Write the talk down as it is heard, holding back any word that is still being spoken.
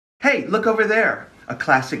Hey, look over there. A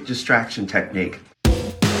classic distraction technique.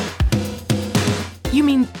 You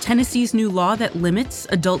mean Tennessee's new law that limits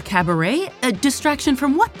adult cabaret? A distraction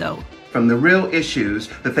from what, though? From the real issues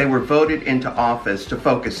that they were voted into office to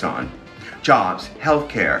focus on. Jobs,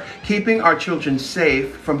 healthcare, keeping our children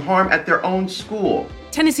safe from harm at their own school.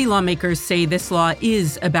 Tennessee lawmakers say this law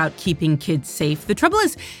is about keeping kids safe. The trouble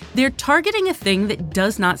is, they're targeting a thing that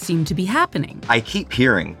does not seem to be happening. I keep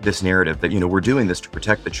hearing this narrative that, we're doing this to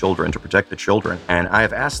protect the children. And I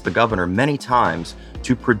have asked the governor many times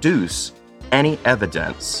to produce any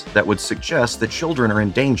evidence that would suggest that children are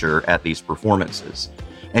in danger at these performances.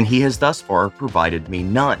 And he has thus far provided me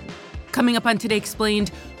none. Coming up on Today Explained,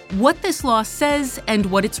 what this law says and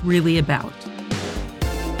what it's really about.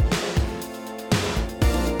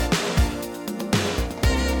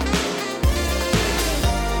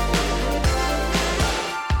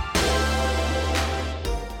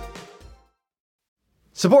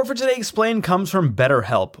 Support for Today Explained comes from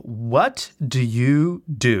BetterHelp. What do you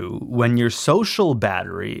do when your social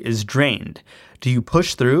battery is drained? Do you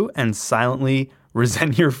push through and silently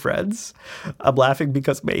resent your friends? I'm laughing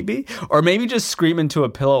because maybe. Or maybe just scream into a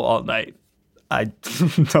pillow all night. I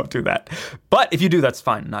don't do that. But if you do, that's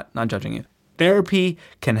fine. Not judging you. Therapy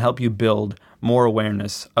can help you build more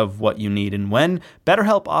awareness of what you need. And when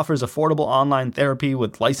BetterHelp offers affordable online therapy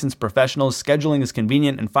with licensed professionals, scheduling is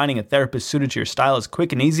convenient, and finding a therapist suited to your style is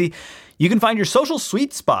quick and easy, you can find your social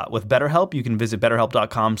sweet spot with BetterHelp. You can visit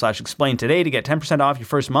BetterHelp.com/explain today to get 10% off your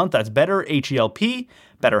first month. That's BetterHelp,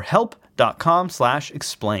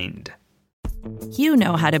 BetterHelp.com/explained. You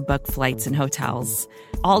know how to book flights and hotels.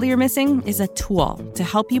 All you're missing is a tool to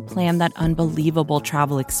help you plan that unbelievable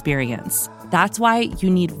travel experience. That's why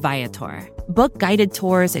you need Viator. Book guided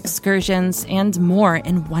tours, excursions, and more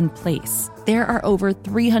in one place. There are over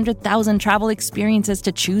 300,000 travel experiences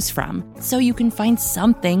to choose from, so you can find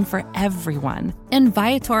something for everyone. And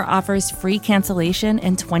Viator offers free cancellation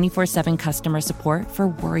and 24/7 customer support for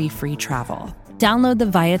worry-free travel. Download the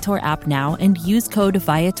Viator app now and use code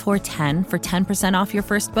Viator10 for 10% off your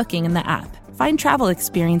first booking in the app. Find travel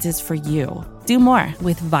experiences for you. Do more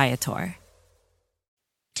with Viator.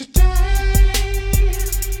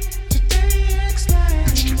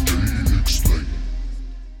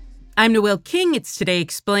 I'm Noelle King. It's Today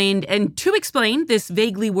Explained. And to explain this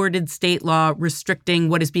vaguely worded state law restricting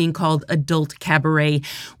what is being called adult cabaret,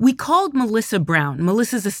 we called Melissa Brown.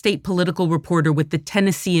 Melissa's a state political reporter with the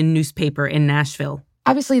Tennessean newspaper in Nashville.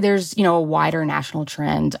 Obviously, there's, a wider national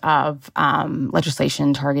trend of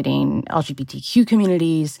legislation targeting LGBTQ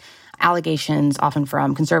communities, allegations often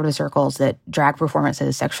from conservative circles that drag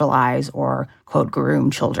performances sexualize or, quote, groom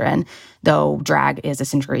children, though drag is a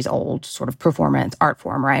centuries-old sort of performance art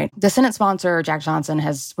form, right? The Senate sponsor, Jack Johnson,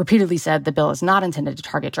 has repeatedly said the bill is not intended to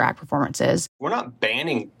target drag performances. We're not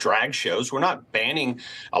banning drag shows. We're not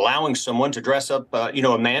allowing someone to dress up, a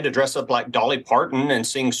man to dress up like Dolly Parton and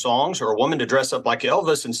sing songs, or a woman to dress up like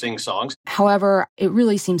Elvis and sing songs. However, it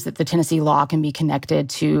really seems that the Tennessee law can be connected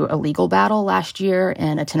to a legal battle last year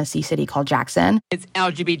in a Tennessee city called Jackson. It's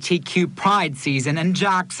LGBTQ Pride season in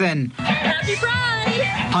Jackson. Happy Pride!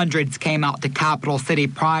 Hundreds came out to Capital City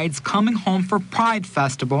Pride's Coming Home for Pride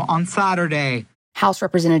Festival on Saturday. House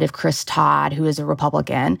Representative Chris Todd, who is a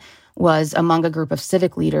Republican, was among a group of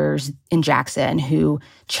civic leaders in Jackson who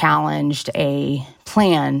challenged a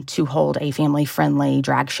plan to hold a family-friendly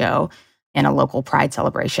drag show in a local Pride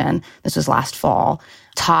celebration. This was last fall.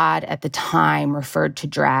 Todd, at the time, referred to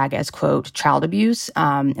drag as, quote, child abuse,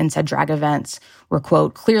 and said drag events were,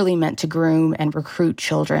 quote, clearly meant to groom and recruit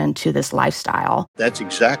children to this lifestyle. That's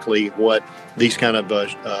exactly what these kind of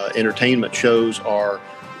entertainment shows are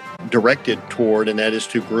directed toward, and that is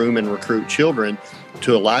to groom and recruit children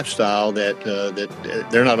to a lifestyle that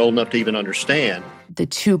they're not old enough to even understand. The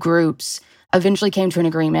two groups eventually came to an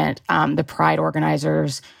agreement. The Pride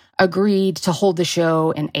organizers agreed to hold the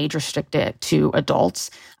show and age restrict it to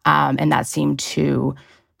adults, and that seemed to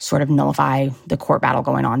sort of nullify the court battle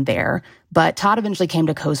going on there. But Todd eventually came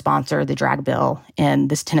to co-sponsor the drag bill in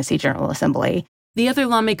this Tennessee General Assembly. The other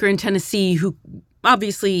lawmaker in Tennessee who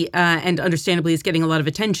obviously and understandably is getting a lot of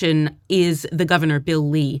attention is the governor, Bill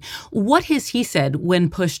Lee. What has he said when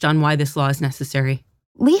pushed on why this law is necessary?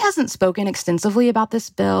 Lee hasn't spoken extensively about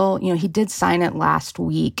this bill. He did sign it last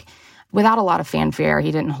week without a lot of fanfare.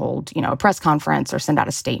 He didn't hold, a press conference or send out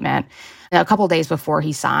a statement. A couple of days before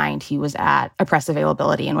he signed, he was at a press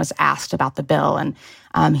availability and was asked about the bill. And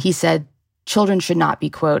he said children should not be,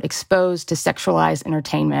 quote, exposed to sexualized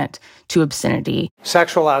entertainment to obscenity.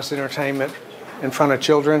 Sexualized entertainment in front of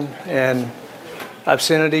children and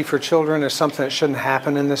obscenity for children is something that shouldn't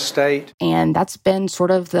happen in this state. And that's been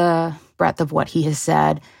sort of the breadth of what he has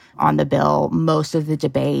said on the bill. Most of the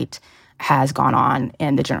debate has gone on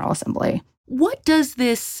in the General Assembly. What does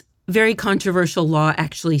this very controversial law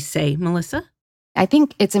actually say, Melissa? I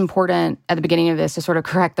think it's important at the beginning of this to sort of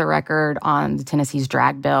correct the record on the Tennessee's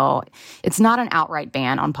drag bill. It's not an outright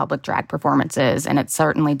ban on public drag performances, and it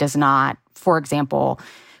certainly does not, for example,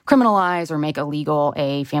 criminalize or make illegal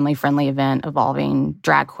a family-friendly event involving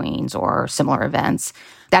drag queens or similar events.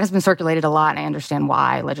 That has been circulated a lot, and I understand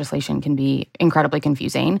why legislation can be incredibly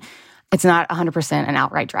confusing. It's not 100% an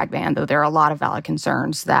outright drag ban, though there are a lot of valid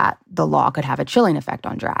concerns that the law could have a chilling effect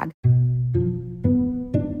on drag.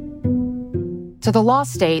 So the law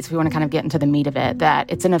states, we want to kind of get into the meat of it, that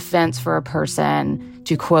it's an offense for a person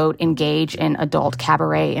to, quote, engage in adult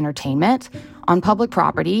cabaret entertainment on public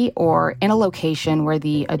property or in a location where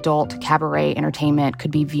the adult cabaret entertainment could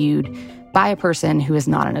be viewed by a person who is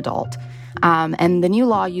not an adult. And the new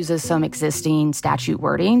law uses some existing statute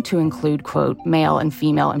wording to include, quote, male and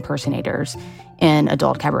female impersonators in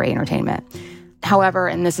adult cabaret entertainment. However,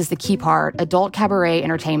 and this is the key part, adult cabaret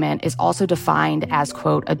entertainment is also defined as,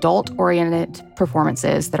 quote, adult-oriented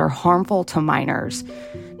performances that are harmful to minors.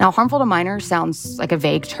 Now, harmful to minors sounds like a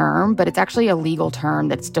vague term, but it's actually a legal term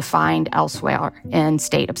that's defined elsewhere in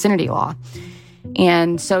state obscenity law.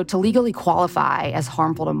 And so to legally qualify as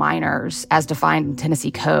harmful to minors, as defined in Tennessee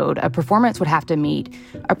Code, a performance would have to meet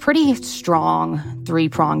a pretty strong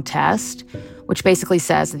three-pronged test, which basically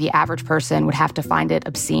says that the average person would have to find it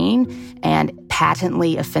obscene and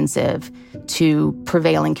patently offensive to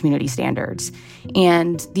prevailing community standards.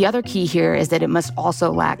 And the other key here is that it must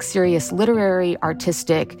also lack serious literary,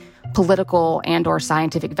 artistic, political, and or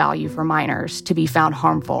scientific value for minors to be found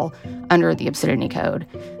harmful under the Obscenity Code.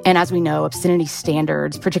 And as we know, obscenity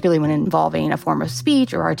standards, particularly when involving a form of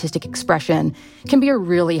speech or artistic expression, can be a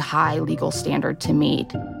really high legal standard to meet.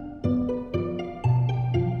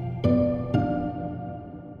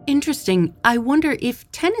 Interesting. I wonder if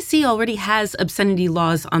Tennessee already has obscenity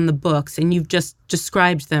laws on the books, and you've just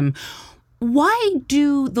described them. Why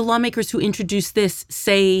do the lawmakers who introduced this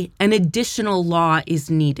say an additional law is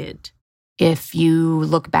needed? If you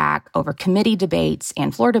look back over committee debates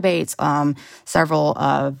and floor debates, several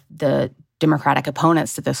of the Democratic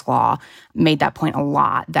opponents to this law made that point a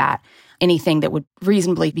lot, that anything that would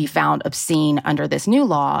reasonably be found obscene under this new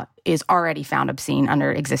law is already found obscene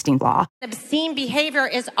under existing law. Obscene behavior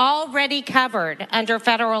is already covered under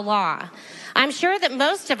federal law. I'm sure that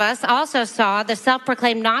most of us also saw the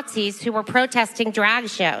self-proclaimed Nazis who were protesting drag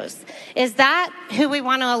shows. Is that who we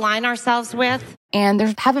want to align ourselves with? And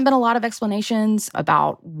there haven't been a lot of explanations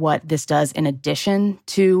about what this does in addition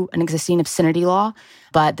to an existing obscenity law.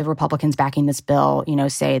 But the Republicans backing this bill,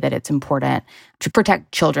 say that it's important to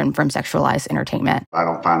protect children from sexualized entertainment. I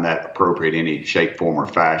don't find that appropriate in any shape, form, or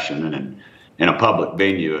fashion, and in a public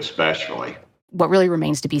venue especially. What really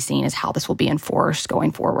remains to be seen is how this will be enforced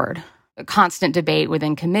going forward. A constant debate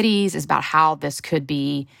within committees is about how this could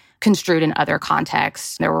be construed in other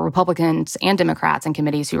contexts. There were Republicans and Democrats in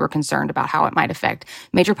committees who were concerned about how it might affect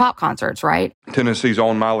major pop concerts, right? Tennessee's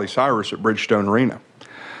own Miley Cyrus at Bridgestone Arena.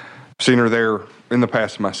 Seen her there in the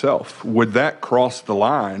past myself. Would that cross the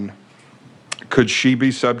line? Could she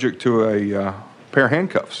be subject to a pair of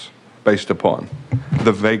handcuffs based upon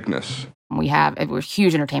the vagueness? We have a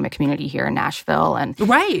huge entertainment community here in Nashville. And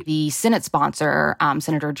right. The Senate sponsor,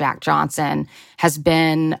 Senator Jack Johnson, has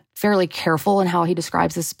been fairly careful in how he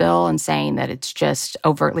describes this bill and saying that it's just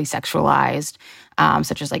overtly sexualized,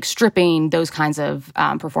 such as like stripping, those kinds of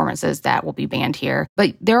performances that will be banned here.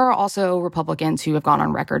 But there are also Republicans who have gone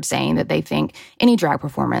on record saying that they think any drag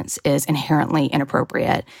performance is inherently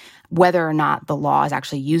inappropriate. Whether or not the law is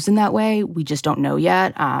actually used in that way, we just don't know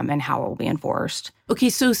yet, and how it will be enforced. Okay,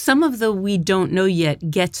 so some of the we don't know yet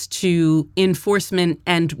gets to enforcement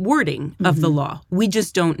and wording of the law. We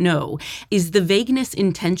just don't know. Is the vagueness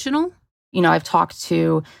intentional? I've talked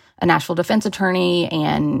to a national defense attorney,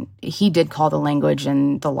 and he did call the language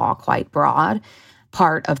in the law quite broad.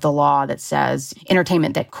 Part of the law that says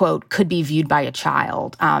entertainment that, quote, could be viewed by a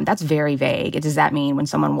child. That's very vague. Does that mean when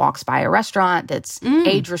someone walks by a restaurant that's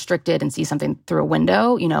age restricted and sees something through a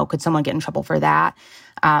window, could someone get in trouble for that?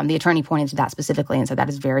 The attorney pointed to that specifically and said that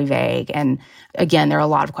is very vague. And again, there are a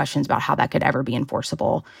lot of questions about how that could ever be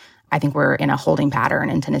enforceable. I think we're in a holding pattern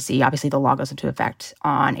in Tennessee. Obviously, the law goes into effect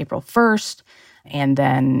on April 1st, and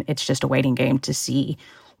then it's just a waiting game to see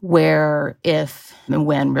where, if, and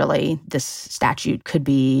when really this statute could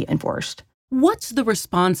be enforced. What's the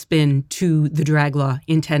response been to the drag law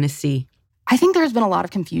in Tennessee? I think there's been a lot of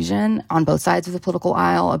confusion on both sides of the political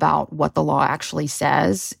aisle about what the law actually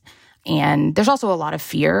says. And there's also a lot of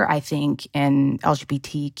fear, I think, in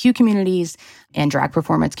LGBTQ communities and drag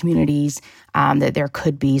performance communities that there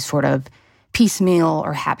could be sort of piecemeal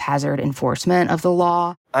or haphazard enforcement of the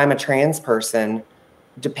law. I'm a trans person.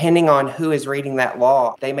 Depending on who is reading that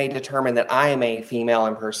law, they may determine that I am a female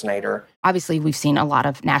impersonator. Obviously, we've seen a lot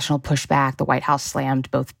of national pushback. The White House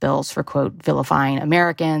slammed both bills for, quote, vilifying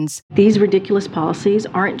Americans. These ridiculous policies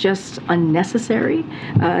aren't just unnecessary.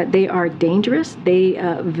 They are dangerous. They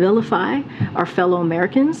vilify our fellow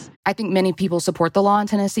Americans. I think many people support the law in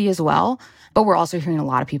Tennessee as well, but we're also hearing a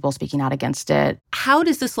lot of people speaking out against it. How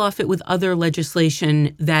does this law fit with other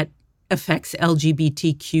legislation that affects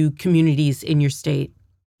LGBTQ communities in your state?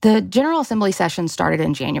 The General Assembly session started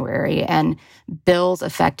in January, and bills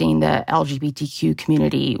affecting the LGBTQ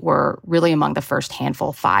community were really among the first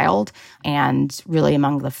handful filed and really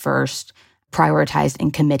among the first prioritized in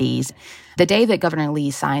committees. The day that Governor Lee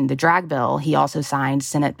signed the drag bill, he also signed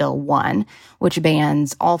Senate Bill 1, which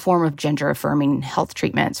bans all form of gender-affirming health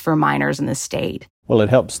treatments for minors in the state. Well, it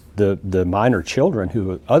helps the minor children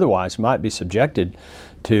who otherwise might be subjected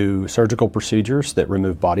to surgical procedures that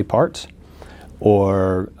remove body parts,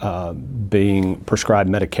 or being prescribed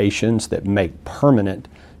medications that make permanent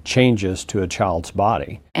changes to a child's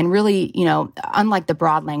body. And really, unlike the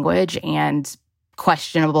broad language and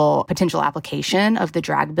questionable potential application of the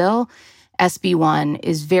drag bill, SB 1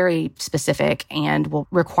 is very specific and will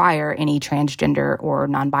require any transgender or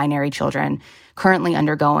non-binary children currently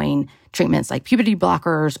undergoing treatments like puberty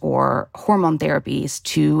blockers or hormone therapies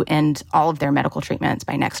to end all of their medical treatments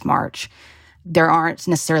by next March. There aren't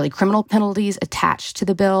necessarily criminal penalties attached to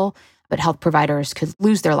the bill, but health providers could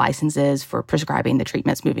lose their licenses for prescribing the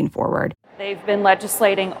treatments moving forward. They've been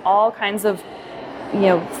legislating all kinds of,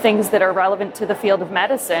 things that are relevant to the field of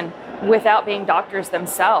medicine without being doctors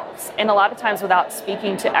themselves, and a lot of times without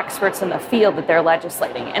speaking to experts in the field that they're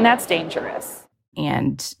legislating, and that's dangerous.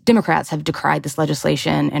 And Democrats have decried this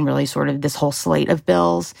legislation and really sort of this whole slate of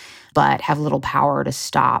bills, but have little power to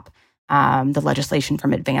stop the legislation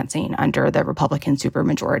from advancing under the Republican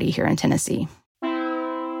supermajority here in Tennessee.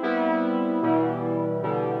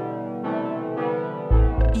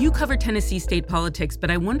 You cover Tennessee state politics, but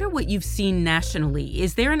I wonder what you've seen nationally.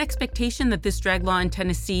 Is there an expectation that this drag law in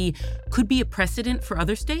Tennessee could be a precedent for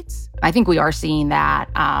other states? I think we are seeing that.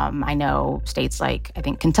 I know states like,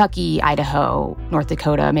 Kentucky, Idaho, North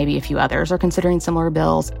Dakota, maybe a few others are considering similar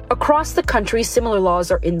bills. Across the country, similar laws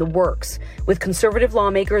are in the works, with conservative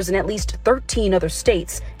lawmakers in at least 13 other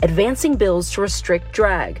states advancing bills to restrict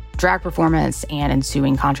drag. Drag performance and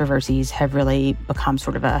ensuing controversies have really become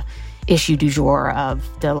sort of a issue du jour of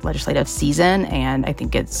the legislative season, and I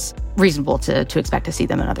think it's reasonable to expect to see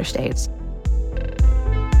them in other states.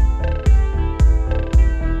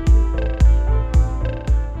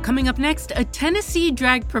 Coming up next, a Tennessee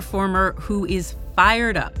drag performer who is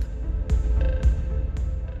fired up.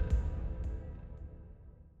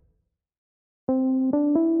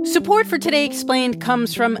 Support for Today Explained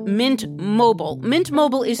comes from Mint Mobile. Mint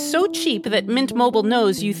Mobile is so cheap that Mint Mobile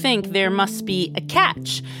knows you think there must be a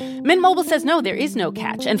catch. Mint Mobile says no, there is no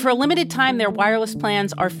catch. And for a limited time, their wireless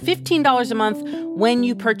plans are $15 a month when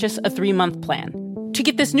you purchase a 3-month plan. To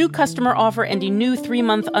get this new customer offer and a new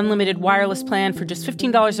 3-month unlimited wireless plan for just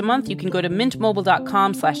 $15 a month, you can go to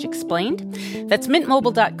mintmobile.com/explained. That's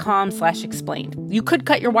mintmobile.com/explained. You could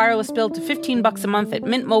cut your wireless bill to $15 a month at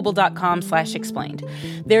mintmobile.com/explained.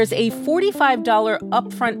 There's a $45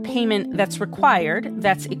 upfront payment that's required.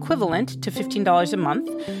 That's equivalent to $15 a month.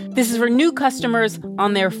 This is for new customers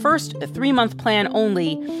on their first 3-month plan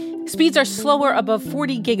only. Speeds are slower above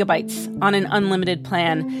 40 gigabytes on an unlimited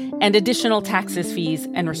plan, and additional taxes, fees,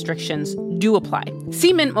 and restrictions do apply.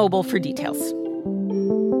 See Mint Mobile for details.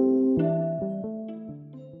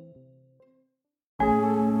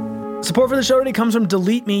 Support for the show today comes from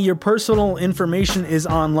Delete Me. Your personal information is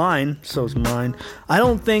online, so is mine. I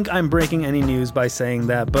don't think I'm breaking any news by saying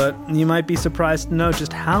that, but you might be surprised to know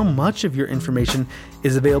just how much of your information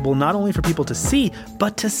is available not only for people to see,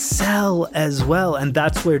 but to sell as well. And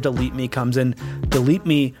that's where Delete Me comes in. Delete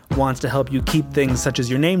Me wants to help you keep things such as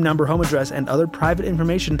your name, number, home address, and other private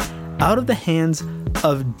information out of the hands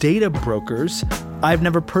of data brokers. I've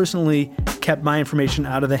never personally kept my information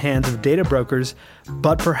out of the hands of data brokers,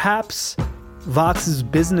 but perhaps Vox's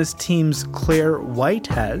business team's Claire White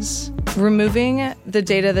has. Removing the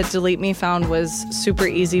data that Delete Me found was super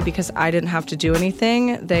easy because I didn't have to do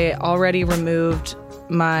anything. They already removed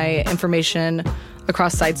my information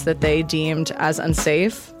across sites that they deemed as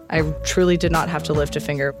unsafe. I truly did not have to lift a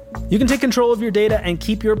finger. You can take control of your data and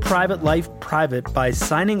keep your private life private by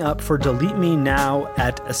signing up for Delete Me now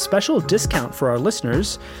at a special discount for our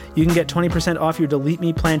listeners. You can get 20% off your Delete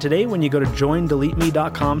Me plan today when you go to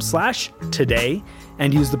joindeleteme.com/today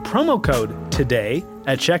and use the promo code TODAY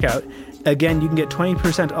at checkout. Again, you can get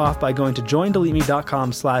 20% off by going to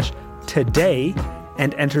joindeleteme.com/today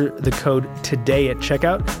and enter the code TODAY at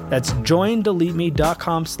checkout. That's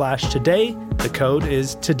joindeleteme.com/today. The code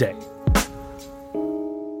is TODAY.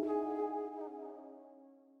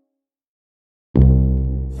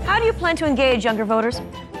 How do you plan to engage younger voters?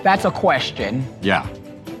 That's a question. Yeah,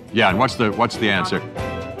 and what's the answer?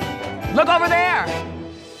 Look over there!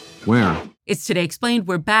 Where? It's Today Explained.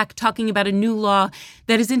 We're back talking about a new law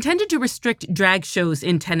that is intended to restrict drag shows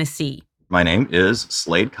in Tennessee. My name is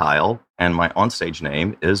Slade Kyle, and my onstage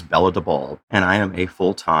name is Bella DeBall, and I am a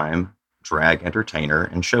full-time drag entertainer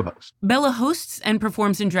and show host. Bella hosts and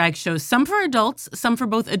performs in drag shows, some for adults, some for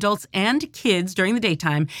both adults and kids during the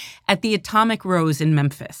daytime, at the Atomic Rose in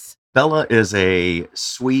Memphis. Bella is a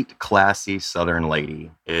sweet, classy Southern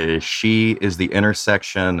lady. She is the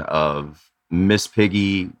intersection of Miss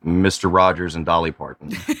Piggy, Mr. Rogers, and Dolly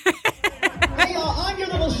Parton. Hey y'all, I'm your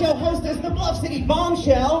little show hostess, the Bluff City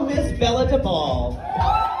bombshell, Miss Bella DeBall.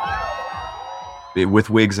 With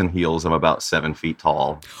wigs and heels, I'm about 7 feet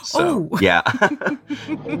tall. So, yeah.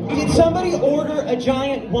 Did somebody order a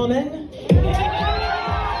giant woman? Yes,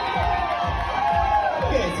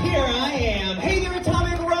 here I am. Hey there,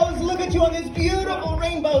 Atomic Rose, look at you on this beautiful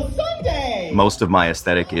rainbow Sunday. Most of my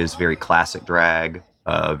aesthetic is very classic drag,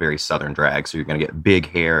 very Southern drag. So you're going to get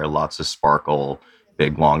big hair, lots of sparkle,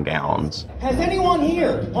 big long gowns. Has anyone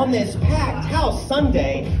here on this packed house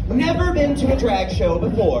Sunday never been to a drag show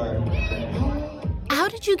before? How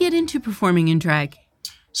did you get into performing in drag?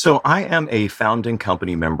 So I am a founding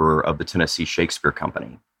company member of the Tennessee Shakespeare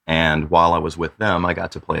Company. And while I was with them, I got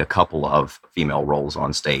to play a couple of female roles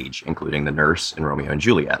on stage, including the nurse in Romeo and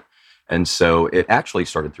Juliet. And so it actually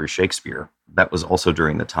started through Shakespeare. That was also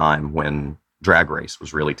during the time when Drag Race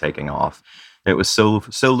was really taking off. It was so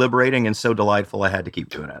liberating and so delightful, I had to keep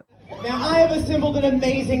doing it. Now, I have assembled an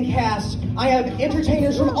amazing cast. I have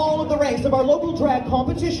entertainers from all of the ranks of our local drag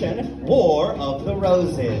competition, War of the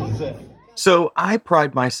Roses. So I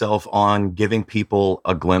pride myself on giving people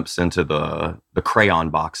a glimpse into the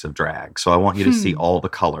crayon box of drag. So I want you to see all the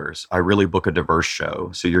colors. I really book a diverse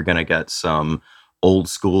show. So you're going to get some old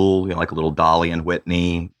school, like a little Dolly and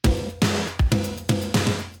Whitney.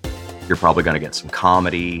 You're probably going to get some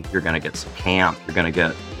comedy. You're going to get some camp. You're going to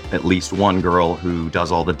get at least one girl who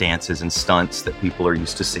does all the dances and stunts that people are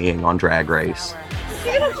used to seeing on Drag Race.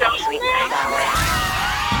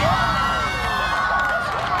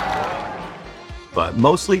 But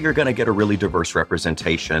mostly you're going to get a really diverse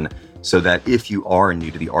representation so that if you are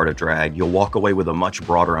new to the art of drag, you'll walk away with a much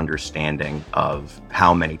broader understanding of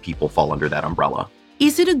how many people fall under that umbrella.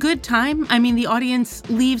 Is it a good time? I mean, the audience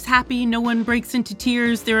leaves happy. No one breaks into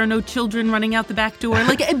tears. There are no children running out the back door.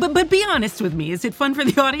 But be honest with me. Is it fun for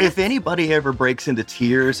the audience? If anybody ever breaks into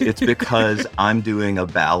tears, it's because I'm doing a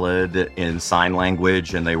ballad in sign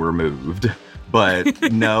language and they were moved.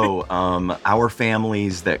 But no, our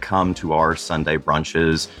families that come to our Sunday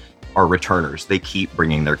brunches are returners. They keep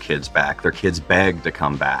bringing their kids back. Their kids beg to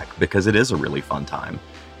come back because it is a really fun time.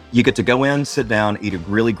 You get to go in, sit down, eat a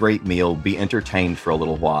really great meal, be entertained for a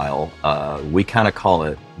little while. We kind of call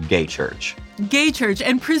it gay church. Gay church.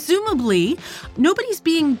 And presumably, nobody's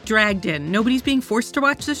being dragged in. Nobody's being forced to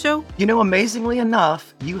watch the show? You know, amazingly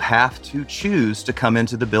enough, you have to choose to come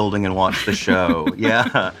into the building and watch the show.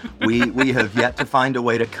 Yeah, we have yet to find a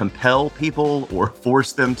way to compel people or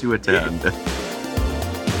force them to attend.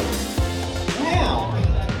 Now,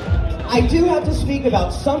 I do have to speak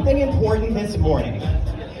about something important this morning.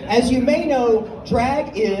 As you may know,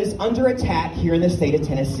 drag is under attack here in the state of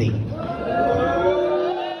Tennessee.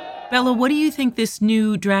 Bella, what do you think this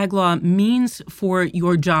new drag law means for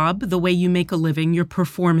your job, the way you make a living, your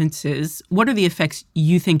performances? What are the effects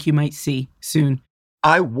you think you might see soon?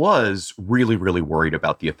 I was really, really worried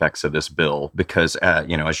about the effects of this bill because,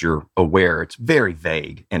 as you're aware, it's very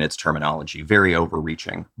vague in its terminology, very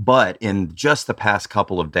overreaching. But in just the past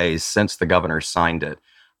couple of days since the governor signed it,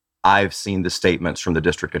 I've seen the statements from the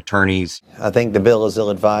district attorneys. I think the bill is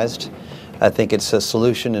ill-advised. I think it's a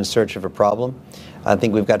solution in search of a problem. I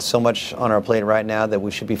think we've got so much on our plate right now that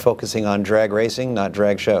we should be focusing on drag racing, not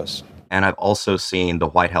drag shows. And I've also seen the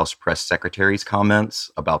White House press secretary's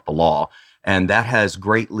comments about the law, and that has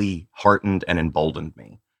greatly heartened and emboldened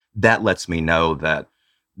me. That lets me know that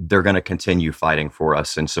they're going to continue fighting for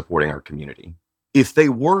us and supporting our community. If they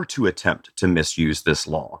were to attempt to misuse this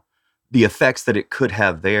law, The effects that it could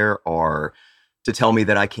have there are to tell me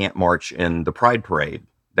that I can't march in the Pride Parade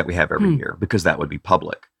that we have every year because that would be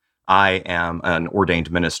public. I am an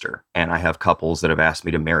ordained minister, and I have couples that have asked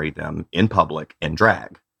me to marry them in public in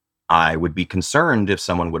drag. I would be concerned if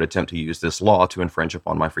someone would attempt to use this law to infringe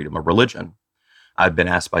upon my freedom of religion. I've been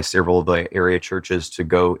asked by several of the area churches to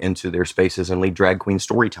go into their spaces and lead drag queen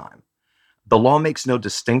story time. The law makes no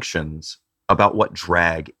distinctions about what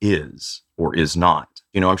drag is or is not.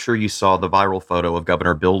 You know, I'm sure you saw the viral photo of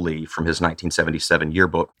Governor Bill Lee from his 1977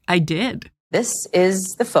 yearbook. I did. This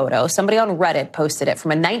is the photo. Somebody on Reddit posted it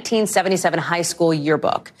from a 1977 high school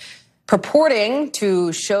yearbook, purporting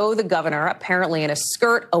to show the governor apparently in a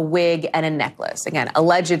skirt, a wig, and a necklace. Again,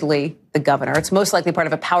 allegedly the governor. It's most likely part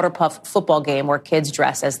of a powder puff football game where kids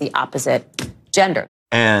dress as the opposite gender.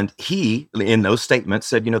 And he, in those statements,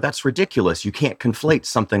 said, you know, that's ridiculous. You can't conflate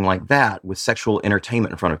something like that with sexual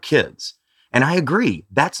entertainment in front of kids. And I agree,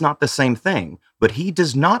 that's not the same thing. But he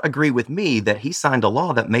does not agree with me that he signed a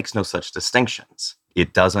law that makes no such distinctions.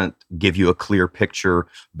 It doesn't give you a clear picture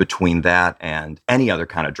between that and any other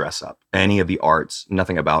kind of dress up, any of the arts,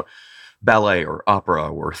 nothing about ballet or opera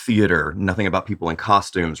or theater, nothing about people in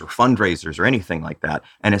costumes or fundraisers or anything like that.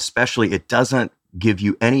 And especially, it doesn't give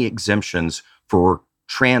you any exemptions for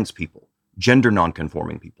trans people, gender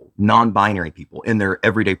nonconforming people, non-binary people in their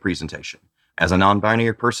everyday presentation. As a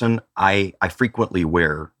non-binary person, I frequently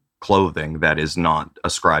wear clothing that is not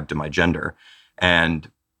ascribed to my gender.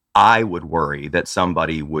 And I would worry that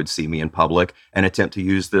somebody would see me in public and attempt to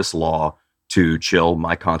use this law to chill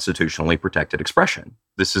my constitutionally protected expression.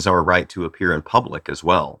 This is our right to appear in public as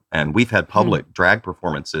well. And we've had public drag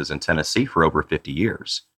performances in Tennessee for over 50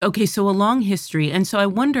 years. Okay, so a long history. And so I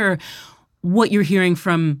wonder what you're hearing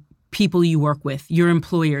from people you work with, your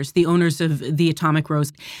employers, the owners of the Atomic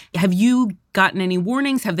Rose. Have you gotten any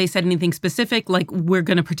warnings? Have they said anything specific, like we're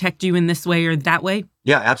going to protect you in this way or that way?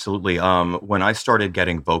 Yeah, absolutely. When I started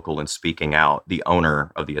getting vocal and speaking out, the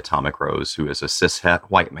owner of the Atomic Rose, who is a cishet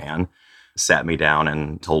white man, sat me down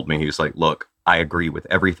and told me, he was like, look, I agree with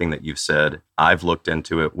everything that you've said. I've looked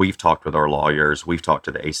into it. We've talked with our lawyers. We've talked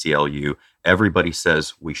to the ACLU. Everybody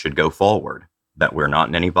says we should go forward, that we're not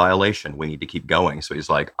in any violation. We need to keep going. So he's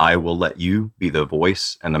like, I will let you be the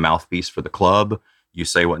voice and the mouthpiece for the club. You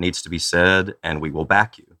say what needs to be said, and we will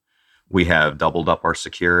back you. We have doubled up our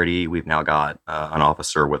security. We've now got an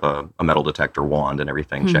officer with a metal detector wand and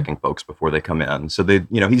everything, checking folks before they come in. So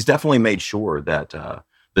he's definitely made sure that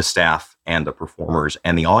the staff and the performers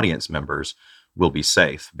and the audience members will be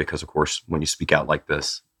safe, because of course, when you speak out like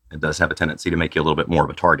this, it does have a tendency to make you a little bit more of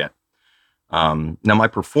a target. Now, my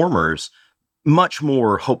performers, much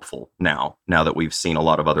more hopeful now that we've seen a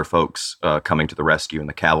lot of other folks coming to the rescue and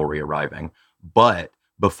the cavalry arriving. But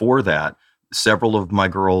before that, several of my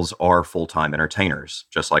girls are full-time entertainers,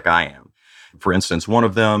 just like I am. For instance, one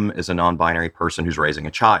of them is a non-binary person who's raising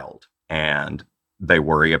a child, and they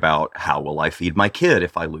worry about, how will I feed my kid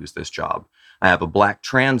if I lose this job? I have a Black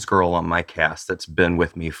trans girl on my cast that's been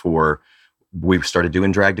with me we started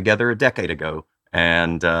doing drag together a decade ago.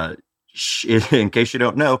 And in case you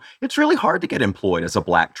don't know, it's really hard to get employed as a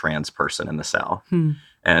Black trans person in the South.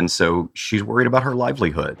 And so she's worried about her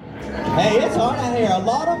livelihood. Hey, it's hard out here. A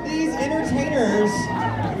lot of these entertainers,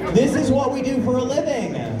 this is what we do for a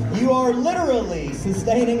living. You are literally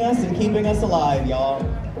sustaining us and keeping us alive, y'all.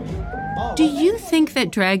 Do you think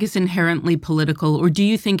that drag is inherently political, or do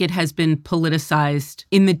you think it has been politicized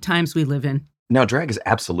in the times we live in? No, drag is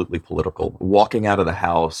absolutely political. Walking out of the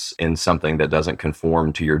house in something that doesn't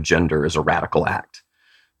conform to your gender is a radical act.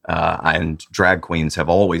 And drag queens have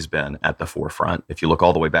always been at the forefront. If you look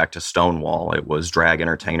all the way back to Stonewall, it was drag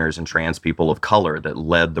entertainers and trans people of color that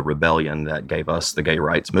led the rebellion that gave us the gay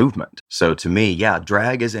rights movement. So to me, yeah,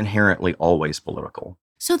 drag is inherently always political.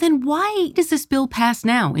 So then why does this bill pass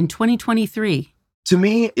now in 2023? To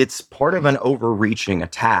me, it's part of an overreaching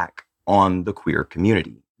attack on the queer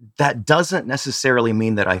community. That doesn't necessarily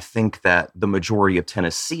mean that I think that the majority of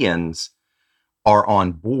Tennesseans are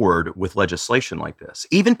on board with legislation like this.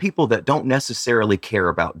 Even people that don't necessarily care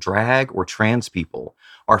about drag or trans people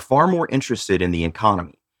are far more interested in the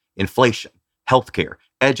economy, inflation, healthcare,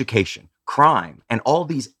 education, crime, and all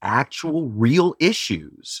these actual real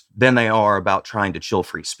issues than they are about trying to chill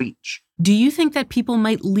free speech. Do you think that people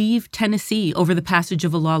might leave Tennessee over the passage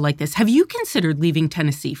of a law like this? Have you considered leaving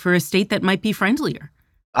Tennessee for a state that might be friendlier?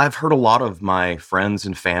 I've heard a lot of my friends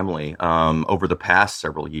and family over the past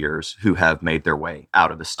several years who have made their way out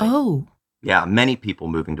of the state. Oh. Yeah, many people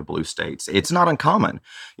moving to blue states. It's not uncommon.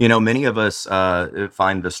 You know, many of us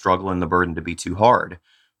find the struggle and the burden to be too hard.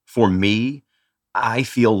 For me, I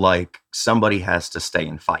feel like somebody has to stay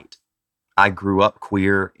and fight. I grew up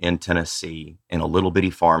queer in Tennessee in a little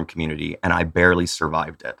bitty farm community, and I barely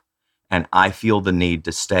survived it. And I feel the need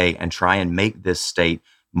to stay and try and make this state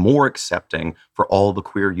more accepting for all the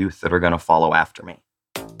queer youth that are going to follow after me.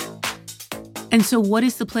 And so what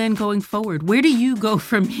is the plan going forward? Where do you go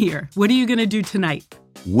from here? What are you going to do tonight?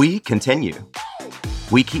 We continue.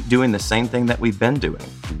 We keep doing the same thing that we've been doing.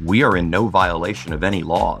 We are in no violation of any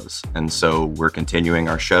laws. And so we're continuing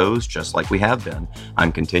our shows just like we have been.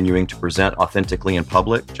 I'm continuing to present authentically in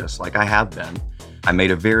public just like I have been. I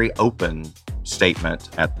made a very open statement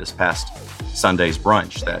at this past Sunday's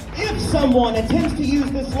brunch that if someone attempts to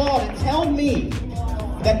use this law to tell me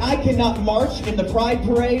that I cannot march in the Pride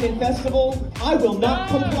Parade and Festival, I will not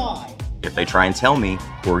comply. If they try and tell me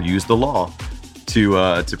or use the law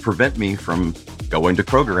to prevent me from going to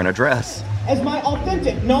Kroger in a dress. As my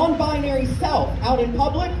authentic, non-binary self out in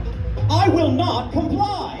public, I will not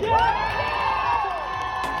comply.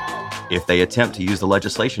 If they attempt to use the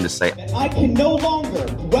legislation to say, I can no longer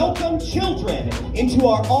welcome children into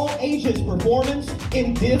our all ages performance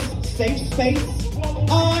in this safe space,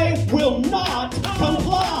 I will not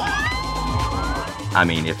comply. I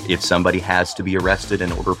mean, if somebody has to be arrested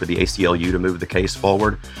in order for the ACLU to move the case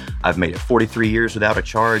forward, I've made it 43 years without a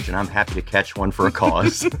charge, and I'm happy to catch one for a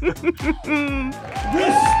cause. Respect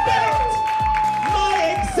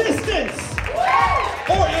my existence,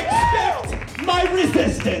 or expect my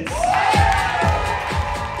resistance.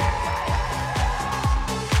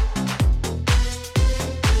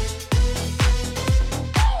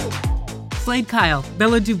 Slade Kyle,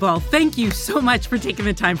 Bella Duvall, thank you so much for taking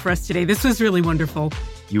the time for us today. This was really wonderful.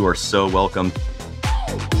 You are so welcome.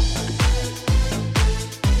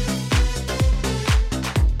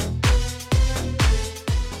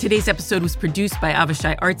 Today's episode was produced by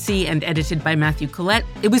Avishai Artsy and edited by Matthew Collette.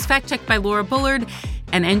 It was fact-checked by Laura Bullard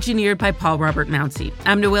and engineered by Paul Robert Mounsey.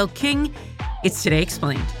 I'm Noelle King. It's Today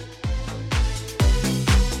Explained.